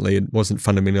bit differently. It wasn't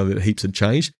fundamentally that heaps had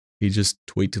changed. He just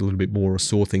tweaked a little bit more or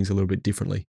saw things a little bit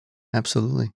differently.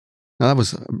 Absolutely. Now, that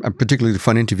was a particularly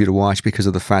fun interview to watch because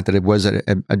of the fact that it was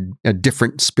a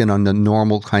different spin on the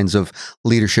normal kinds of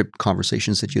leadership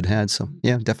conversations that you'd had. So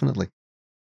yeah, definitely.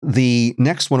 The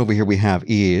next one over here we have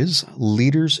is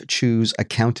leaders choose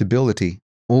accountability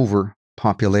over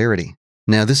popularity.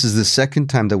 Now, this is the second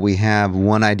time that we have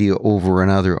one idea over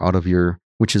another out of your,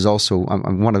 which is also, I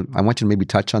want you to maybe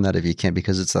touch on that if you can,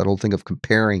 because it's that old thing of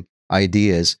comparing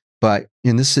ideas. But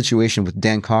in this situation with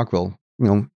Dan Cockrell,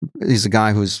 he's a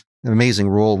guy who's an amazing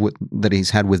role that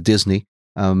he's had with Disney,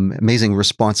 amazing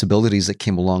responsibilities that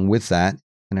came along with that.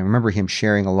 And I remember him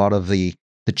sharing a lot of the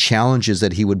challenges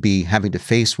that he would be having to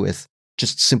face with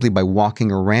just simply by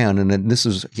walking around. And then this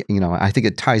is, I think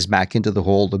it ties back into the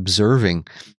whole observing.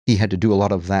 He had to do a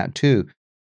lot of that too.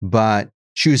 But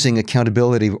choosing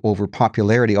accountability over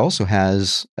popularity also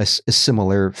has a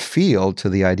similar feel to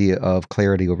the idea of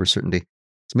clarity over certainty.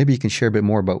 So maybe you can share a bit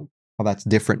more about how that's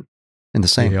different and the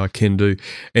same. Yeah, I can do.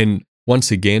 And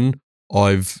once again,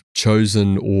 I've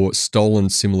chosen or stolen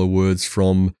similar words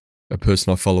from a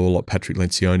person I follow a lot, Patrick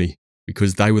Lencioni,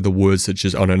 because they were the words that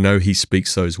just, and I know he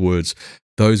speaks those words.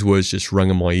 Those words just rung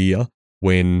in my ear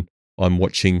when I'm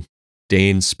watching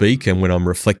Dan speak and when I'm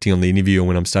reflecting on the interview and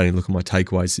when I'm starting to look at my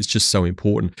takeaways. It's just so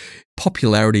important.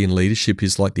 Popularity in leadership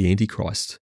is like the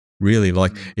Antichrist, really.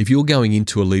 Like if you're going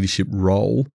into a leadership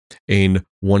role and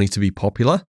wanting to be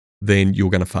popular, then you're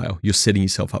going to fail. You're setting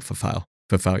yourself up for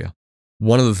failure.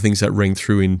 One of the things that rang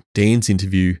through in Dan's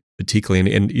interview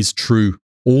particularly, and is true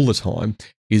all the time,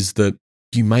 is that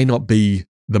you may not be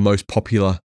the most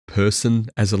popular person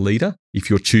as a leader if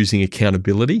you're choosing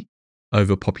accountability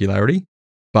over popularity,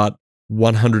 but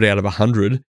 100 out of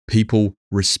 100 people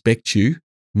respect you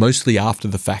mostly after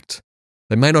the fact.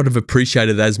 They may not have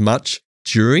appreciated as much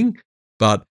during,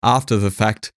 but after the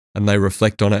fact, and they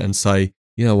reflect on it and say,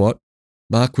 you know what,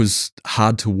 Mark was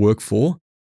hard to work for.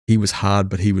 He was hard,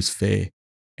 but he was fair.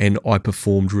 And I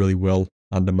performed really well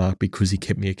under Mark because he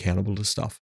kept me accountable to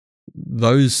stuff.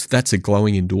 That's a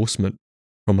glowing endorsement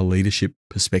from a leadership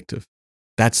perspective.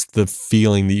 That's the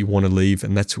feeling that you want to leave,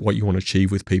 and that's what you want to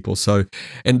achieve with people. So,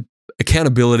 and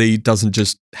accountability doesn't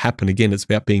just happen. Again, it's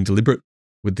about being deliberate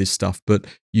with this stuff, but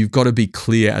you've got to be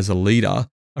clear as a leader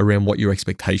around what your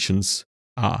expectations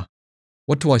are.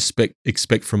 What do I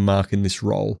expect from Mark in this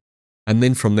role? And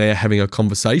then from there, having a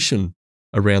conversation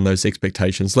around those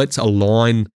expectations. Let's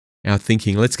align our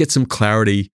thinking. Let's get some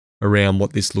clarity around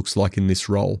what this looks like in this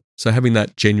role. So having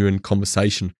that genuine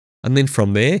conversation. And then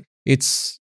from there,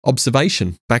 it's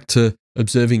observation, back to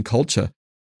observing culture.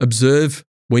 Observe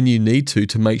when you need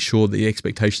to make sure the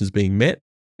expectations are being met.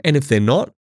 And if they're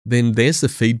not, then there's the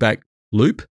feedback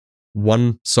loop,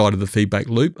 one side of the feedback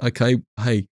loop. Okay,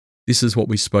 hey, this is what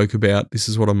we spoke about. This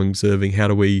is what I'm observing.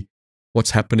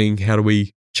 What's happening? How do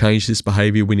we change this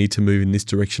behavior? We need to move in this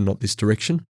direction, not this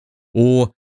direction.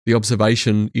 Or the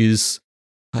observation is,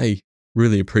 hey,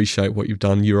 really appreciate what you've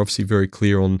done. You're obviously very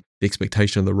clear on the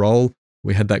expectation of the role.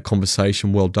 We had that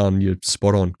conversation. Well done. You're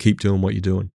spot on. Keep doing what you're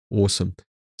doing. Awesome.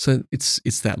 So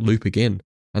it's that loop again.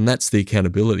 And that's the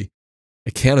accountability.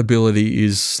 Accountability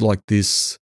is like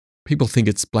this. People think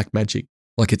it's black magic.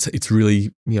 Like it's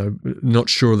really, not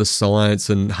sure of the science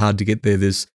and hard to get there.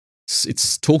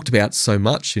 It's talked about so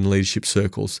much in leadership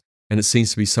circles and it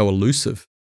seems to be so elusive.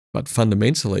 But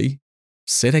fundamentally,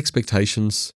 set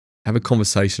expectations, have a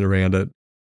conversation around it,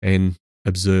 and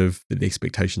observe that the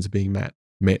expectations are being met.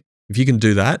 If you can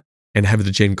do that and have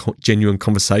the genuine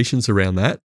conversations around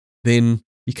that, then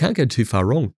you can't go too far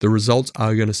wrong. The results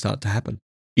are going to start to happen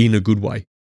in a good way.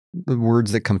 The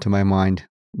words that come to my mind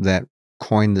that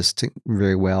coin this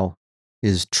very well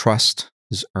is trust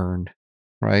is earned,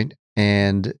 right?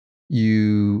 And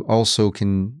you also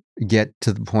can get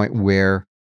to the point where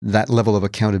that level of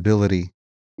accountability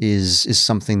is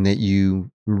something that you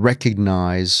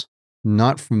recognize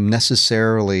not from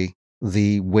necessarily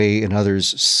the way in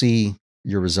others see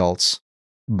your results,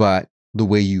 but the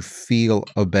way you feel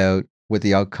about what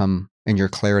the outcome and your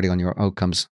clarity on your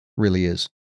outcomes really is.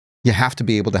 You have to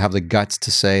be able to have the guts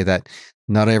to say that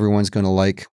not everyone's going to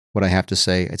like what I have to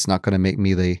say. It's not going to make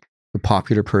me the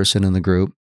popular person in the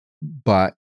group,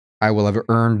 but I will have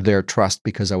earned their trust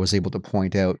because I was able to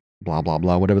point out blah, blah,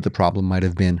 blah, whatever the problem might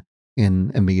have been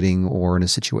in a meeting or in a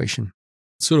situation.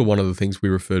 Sort of one of the things we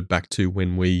referred back to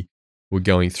when we were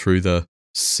going through the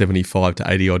 75 to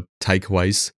 80 odd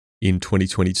takeaways in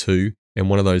 2022. And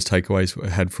one of those takeaways we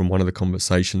had from one of the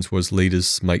conversations was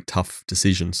leaders make tough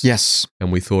decisions. Yes.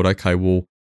 And we thought, okay, well,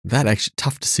 that actually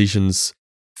tough decisions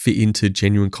fit into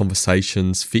genuine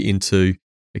conversations, fit into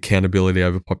accountability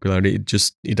over popularity. It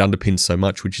underpins so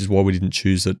much, which is why we didn't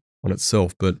choose it on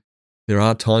itself. But there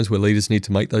are times where leaders need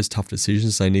to make those tough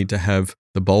decisions. They need to have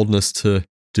the boldness to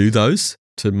do those,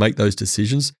 to make those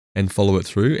decisions and follow it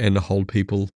through and to hold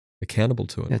people accountable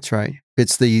to it. That's right.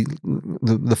 It's the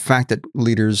fact that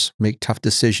leaders make tough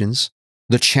decisions.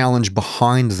 The challenge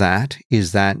behind that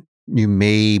is that you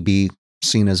may be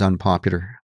seen as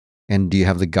unpopular. And do you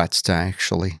have the guts to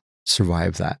actually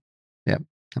survive that? Yep,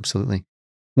 absolutely.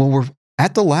 Well, we're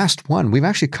at the last one. We've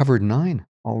actually covered 9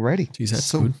 already. Geez,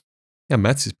 that's good. Yeah,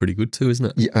 maths is pretty good too, isn't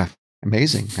it? Yeah,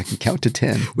 amazing. I can count to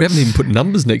 10. We haven't even put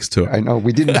numbers next to it. I know.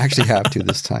 We didn't actually have to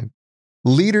this time.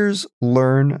 Leaders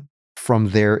learn from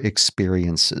their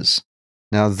experiences.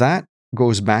 Now, that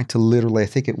goes back to literally, I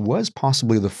think it was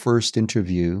possibly the first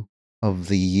interview of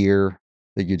the year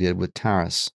that you did with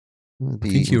Taras. I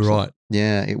think you're right.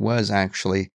 Yeah, it was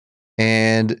actually.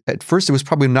 And at first, it was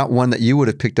probably not one that you would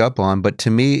have picked up on, but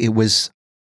to me, it was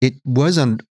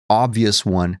an obvious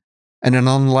one, and an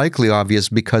unlikely obvious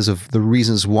because of the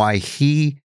reasons why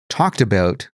he talked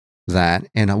about that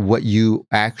and what you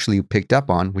actually picked up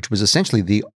on, which was essentially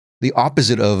the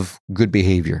opposite of good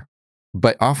behavior.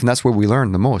 But often that's where we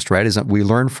learn the most, right? Is that we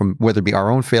learn from whether it be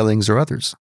our own failings or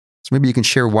others. So maybe you can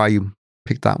share why you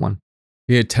picked that one.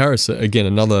 Yeah, Taras, again,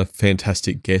 another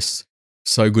fantastic guest.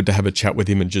 So good to have a chat with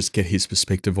him and just get his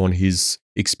perspective on his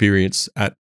experience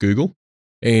at Google.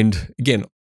 And again,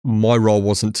 my role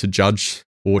wasn't to judge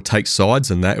or take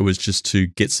sides in that. It was just to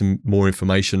get some more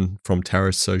information from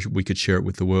Taras so we could share it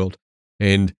with the world.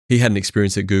 And he had an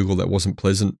experience at Google that wasn't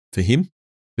pleasant for him.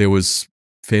 There was,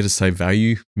 fair to say,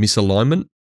 value misalignment,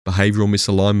 behavioral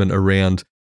misalignment around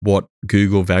what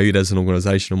Google valued as an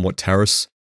organization and what Taras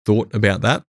thought about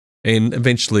that. And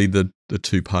eventually the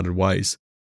two parted ways.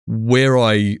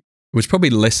 It was probably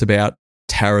less about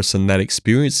Taras and that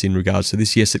experience in regards to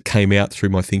this. Yes, it came out through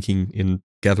my thinking in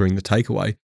gathering the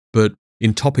takeaway, but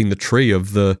in topping the tree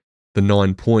of the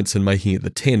 9 points and making it the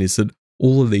 10 is that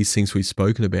all of these things we've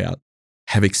spoken about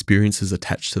have experiences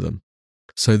attached to them.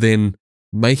 So then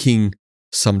making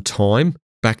some time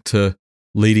back to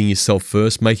leading yourself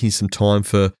first, making some time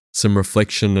for some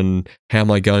reflection and how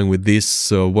am I going with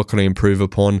this or what can I improve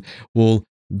upon? Well,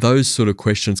 those sort of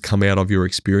questions come out of your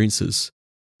experiences.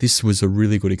 This was a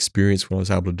really good experience when I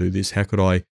was able to do this. How could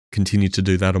I continue to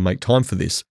do that or make time for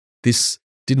this? This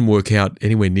didn't work out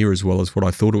anywhere near as well as what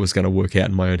I thought it was going to work out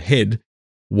in my own head.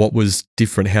 What was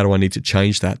different? How do I need to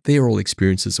change that? They're all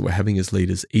experiences that we're having as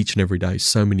leaders each and every day,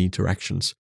 so many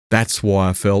interactions. That's why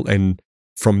I felt, and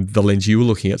from the lens you were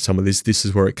looking at some of this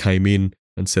is where it came in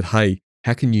and said, hey,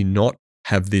 how can you not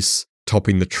have this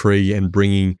topping the tree and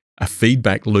bringing a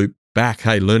feedback loop back?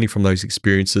 Hey, learning from those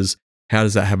experiences, how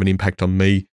does that have an impact on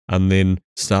me? And then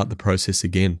start the process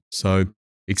again. So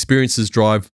experiences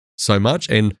drive so much,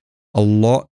 and a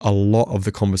lot of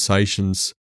the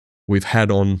conversations we've had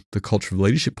on the Culture of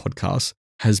Leadership podcast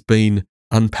has been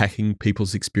unpacking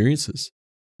people's experiences.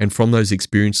 And from those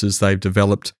experiences, they've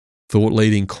developed thought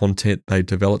leading content, they've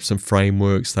developed some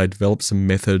frameworks, they've developed some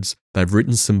methods, they've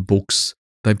written some books,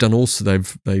 they've done also,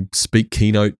 they speak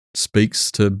keynote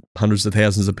speaks to hundreds of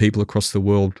thousands of people across the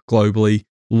world globally,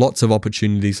 lots of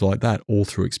opportunities like that, all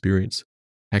through experience.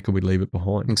 How could we leave it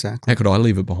behind? Exactly. How could I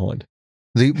leave it behind?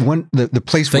 The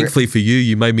place Thankfully for you,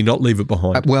 you made me not leave it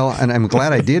behind. Well, and I'm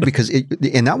glad I did because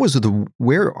that was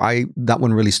that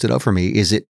one really stood out for me.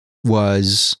 Is it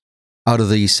was out of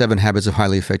the 7 habits of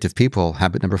highly effective people,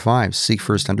 habit number 5, seek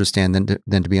first to understand,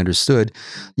 then to be understood.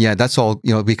 Yeah, that's all,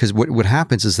 because what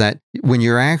happens is that when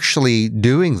you're actually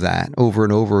doing that over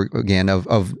and over again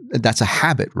of that's a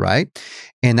habit, right?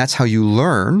 And that's how you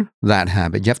learn that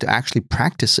habit. You have to actually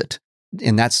practice it.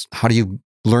 And that's how do you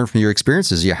learn from your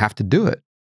experiences? You have to do it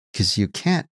because you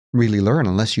can't really learn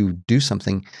unless you do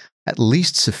something at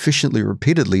least sufficiently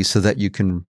repeatedly so that you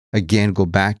can, again, go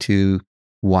back to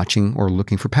watching or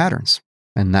looking for patterns.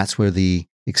 And that's where the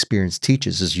experience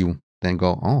teaches, is you then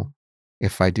go, oh,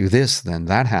 if I do this, then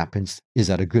that happens. Is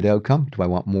that a good outcome? Do I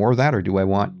want more of that or do I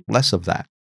want less of that?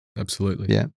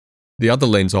 Absolutely. Yeah. The other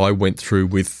lens I went through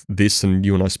with this, and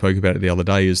you and I spoke about it the other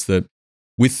day, is that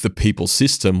with the people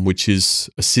system, which is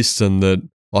a system that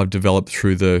I've developed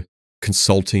through the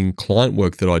consulting client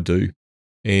work that I do,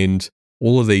 and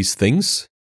all of these things,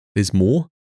 there's more,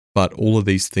 but all of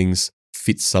these things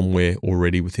fit somewhere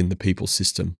already within the people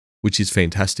system, which is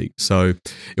fantastic. So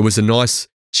it was a nice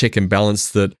check and balance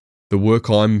that the work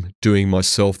I'm doing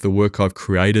myself, the work I've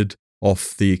created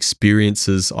off the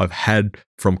experiences I've had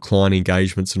from client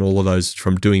engagements and all of those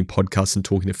from doing podcasts and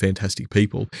talking to fantastic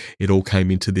people, it all came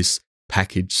into this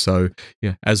package. So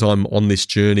yeah, as I'm on this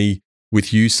journey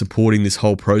with you supporting this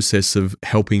whole process of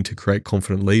helping to create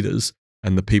confident leaders,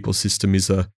 and the people system is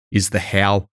the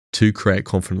how to create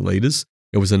confident leaders,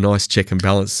 it was a nice check and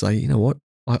balance to say, you know what,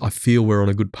 I feel we're on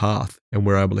a good path and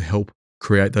we're able to help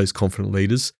create those confident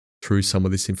leaders through some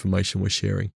of this information we're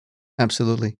sharing.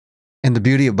 Absolutely. And the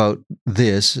beauty about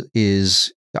this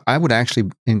is I would actually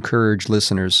encourage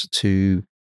listeners to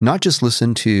not just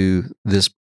listen to this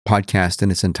podcast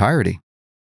in its entirety,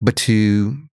 but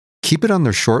to keep it on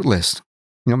their short list.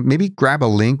 Maybe grab a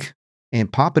link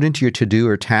and pop it into your to-do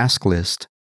or task list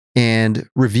and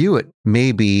review it,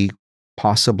 maybe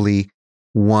possibly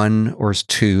 1 or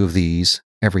 2 of these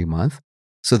every month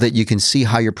so that you can see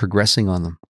how you're progressing on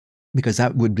them. Because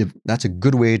that's a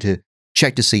good way to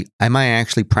check to see, am I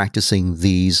actually practicing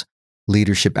these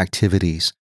leadership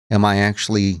activities? Am I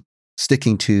actually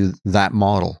sticking to that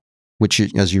model? Which,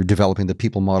 as you're developing the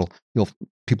people model,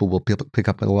 people will pick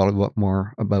up a lot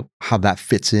more about how that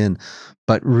fits in.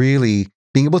 But really,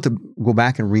 being able to go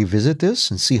back and revisit this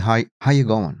and see how you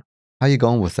going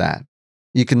with that.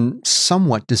 You can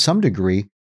somewhat, to some degree,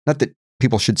 not that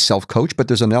people should self-coach, but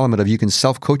there's an element of you can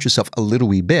self-coach yourself a little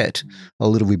wee bit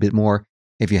more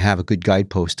if you have a good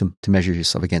guidepost to measure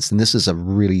yourself against. And this is a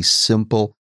really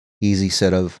simple, easy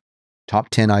set of top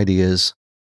 10 ideas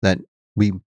that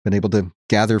we've been able to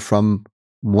gather from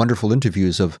wonderful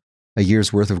interviews of a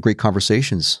year's worth of great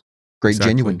conversations, great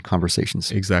genuine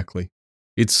conversations. Exactly.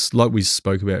 It's like we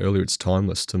spoke about earlier, it's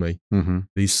timeless to me. Mm-hmm.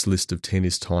 This list of 10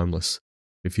 is timeless.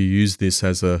 If you use this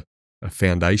as a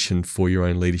foundation for your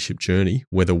own leadership journey,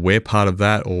 whether we're part of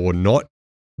that or not,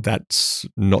 that's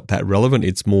not that relevant.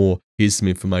 It's more, here's some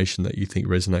information that you think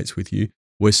resonates with you.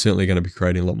 We're certainly going to be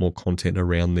creating a lot more content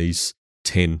around these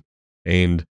 10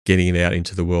 and getting it out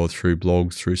into the world through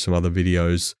blogs, through some other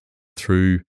videos,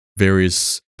 through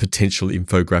various potential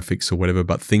infographics or whatever,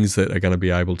 but things that are going to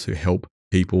be able to help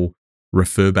people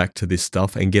refer back to this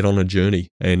stuff and get on a journey.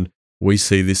 And we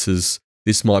see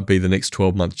this might be the next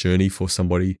 12-month journey for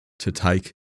somebody to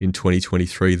take in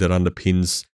 2023 that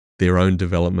underpins their own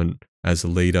development as a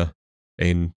leader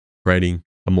and creating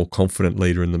a more confident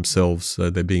leader in themselves. So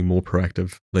they're being more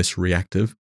proactive, less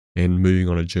reactive, and moving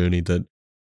on a journey that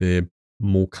they're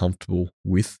more comfortable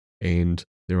with, and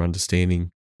they're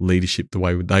understanding leadership the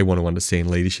way they want to understand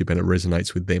leadership, and it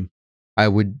resonates with them. I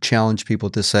would challenge people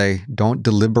to say, don't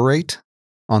deliberate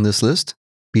on this list.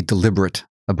 Be deliberate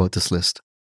about this list.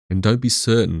 And don't be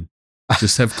certain.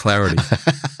 Just have clarity.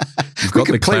 You've got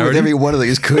we could play with every one of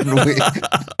these, couldn't we?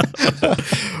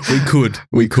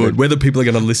 We could. Whether people are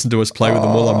going to listen to us play with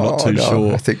them all, I'm not too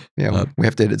sure. I think we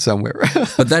have to hit it somewhere.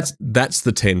 But that's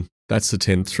the 10. That's the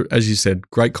 10. As you said,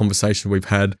 great conversation we've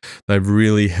had. They've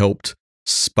really helped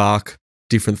spark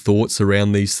different thoughts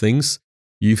around these things.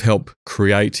 You've helped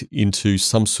create into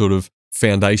some sort of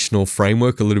foundational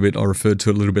framework a little bit. I referred to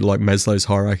it a little bit like Maslow's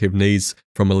hierarchy of needs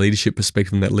from a leadership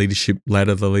perspective, and that leadership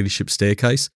ladder, the leadership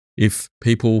staircase. If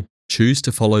people choose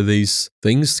to follow these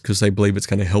things because they believe it's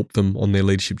going to help them on their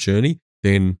leadership journey,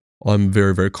 then I'm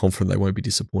very, very confident they won't be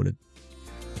disappointed.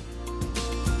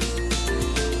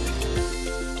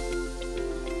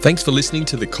 Thanks for listening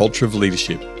to The Culture of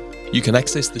Leadership. You can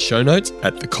access the show notes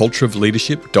at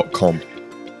thecultureofleadership.com.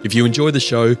 If you enjoy the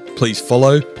show, please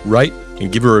follow, rate,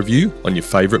 and give a review on your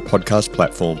favourite podcast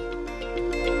platform.